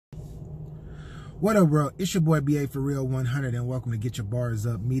What up, bro? It's your boy BA for Real 100, and welcome to Get Your Bars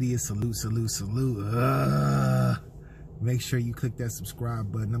Up Media. Salute. Make sure you click that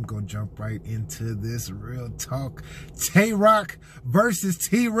subscribe button. I'm gonna jump right into this real talk. Tay Roc versus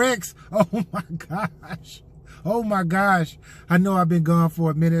Tay Roc. Oh my gosh. I know I've been gone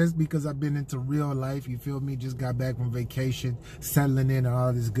for a minute. It's because I've been into real life. You feel me? Just got back from vacation, settling in and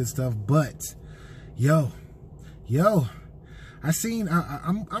all this good stuff. But yo.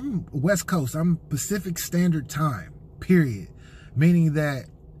 I'm West Coast. I'm Pacific Standard Time, period. Meaning that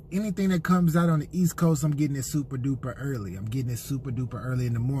anything that comes out on the East Coast, I'm getting it super duper early. I'm getting it super duper early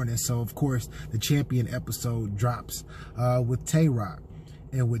in the morning. So, of course, the champion episode drops with Tay Roc.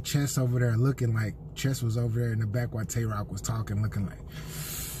 And with Chess over there looking like, Chess was over there in the back while Tay Roc was talking, looking like,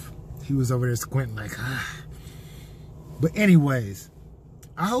 he was over there squinting like, ah. But anyways,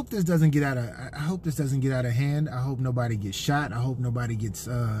 I hope this doesn't get out of hand. I hope nobody gets shot. I hope nobody gets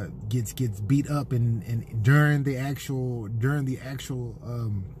beat up and during the actual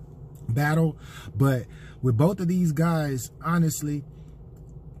battle. But with both of these guys, honestly,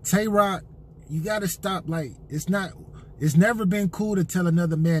 Tay Roc, you got to stop. Like, it's never been cool to tell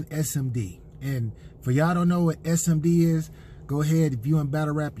another man SMD. And for y'all don't know what SMD is, go ahead. If you in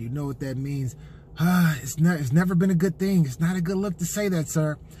battle rap, you know what that means. It's never been a good thing. It's not a good look to say that,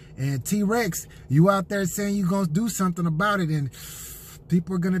 sir. And Tay Roc, you out there saying you gonna do something about it, and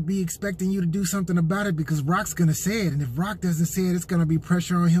people are gonna be expecting you to do something about it because Roc's gonna say it. And if Roc doesn't say it, it's gonna be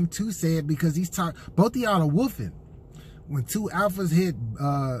pressure on him to say it because both of y'all are woofing. When two alphas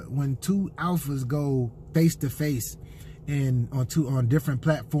go face to face and on different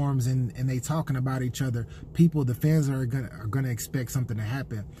platforms and they talking about each other, the fans are gonna expect something to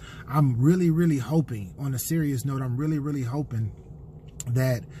happen. I'm really hoping, on a serious note, I'm really hoping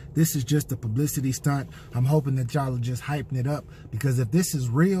that this is just a publicity stunt. I'm hoping that y'all are just hyping it up, because if this is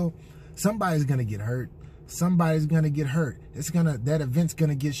real, somebody's gonna get hurt. Somebody's gonna get hurt. That event's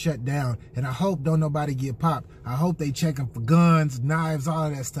gonna get shut down. And I hope don't nobody get popped. I hope they checking for guns, knives, all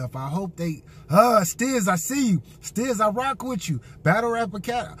of that stuff. I hope they, Stiz, I see you. Stiz, I rock with you. Battle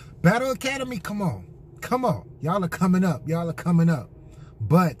Academy, come on. Y'all are coming up.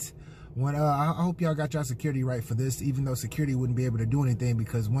 But I hope y'all got y'all security right for this, even though security wouldn't be able to do anything,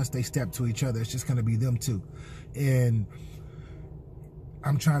 because once they step to each other, it's just gonna be them two. And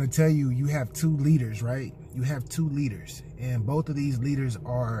I'm trying to tell you, you have two leaders, right? You have two leaders, and both of these leaders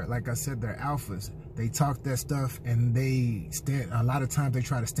are, like I said, they're alphas. They talk that stuff, and a lot of times they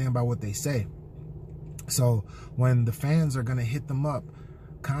try to stand by what they say. So when the fans are gonna hit them up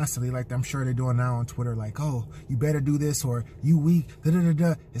constantly, like I'm sure they're doing now on Twitter, like, oh, you better do this, or you weak,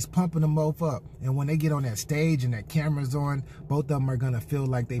 it's pumping them both up. And when they get on that stage and that camera's on, both of them are gonna feel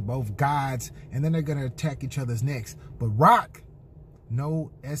like they both gods, and then they're gonna attack each other's necks. But Roc,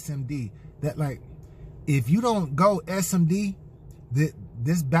 no SMD. That, like, if you don't go SMD,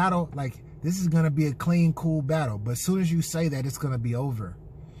 this battle, like, this is gonna be a clean, cool battle. But as soon as you say that, it's gonna be over.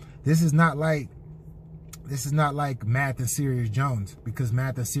 This is not like Math and Serious Jones, because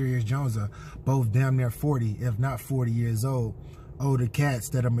Math and Serious Jones are both damn near 40, if not 40 years old, older cats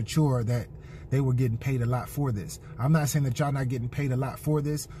that are mature, that they were getting paid a lot for this. I'm not saying that y'all not getting paid a lot for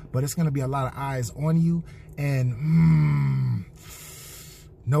this, but it's gonna be a lot of eyes on you. And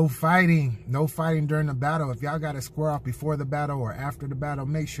no fighting during the battle. If y'all got to square off before the battle or after the battle,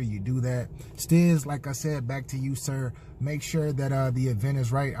 make sure you do that. Stiz, like I said, back to you, sir. Make sure that the event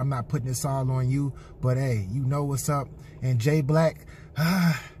is right. I'm not putting this all on you, but hey, you know what's up. And Jay Black,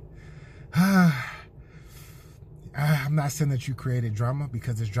 I'm not saying that you created drama,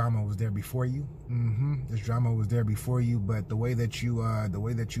 because this drama was there before you. This drama was there before you, but the way that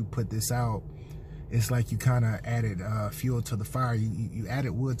you put this out, it's like you kind of added fuel to the fire. You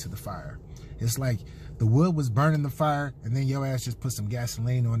added wood to the fire. It's like the wood was burning the fire, and then your ass just put some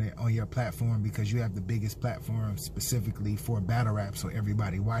gasoline on it on your platform, because you have the biggest platform specifically for battle rap, so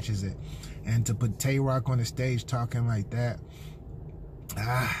everybody watches it. And to put Tay Roc on the stage talking like that,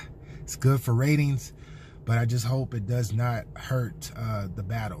 it's good for ratings, but I just hope it does not hurt the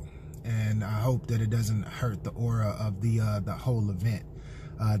battle, and I hope that it doesn't hurt the aura of the whole event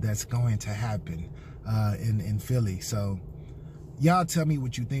that's going to happen in Philly. So y'all tell me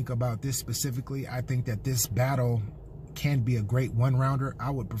what you think about this specifically. I think that this battle can be a great one-rounder. I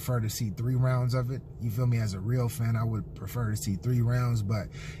would prefer to see 3 rounds of it. You feel me? As a real fan, I would prefer to see 3 rounds. But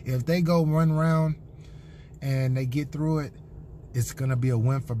if they go 1 round and they get through it, it's going to be a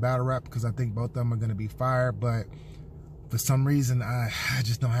win for battle rap, because I think both of them are going to be fire. But for some reason, I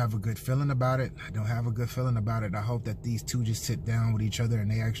just don't have a good feeling about it. I hope that these two just sit down with each other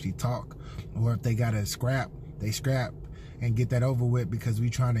and they actually talk. Or if they got to scrap, they scrap. and get that over with, because we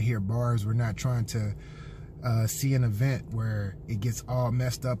trying to hear bars. We're not trying to see an event where it gets all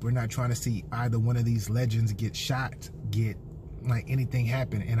messed up. We're not trying to see either one of these legends get shot, get like anything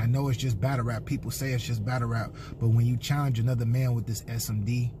happen. And I know it's just battle rap. People say it's just battle rap, but when you challenge another man with this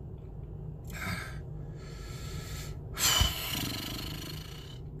SMD,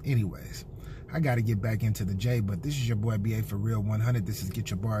 anyways, I got to get back into the J, but this is your boy BA for Real 100. This is Get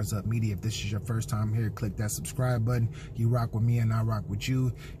Your Bars Up Media. If this is your first time here, click that subscribe button. You rock with me and I rock with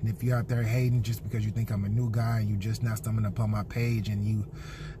you. And if you're out there hating just because you think I'm a new guy and you just now stumbling up on my page and you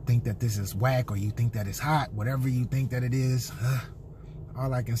think that this is whack or you think that it's hot, whatever you think that it is,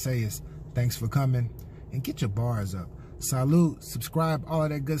 all I can say is thanks for coming and get your bars up. Salute, subscribe, all of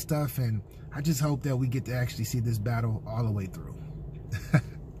that good stuff. And I just hope that we get to actually see this battle all the way through.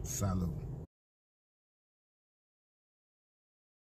 Salute.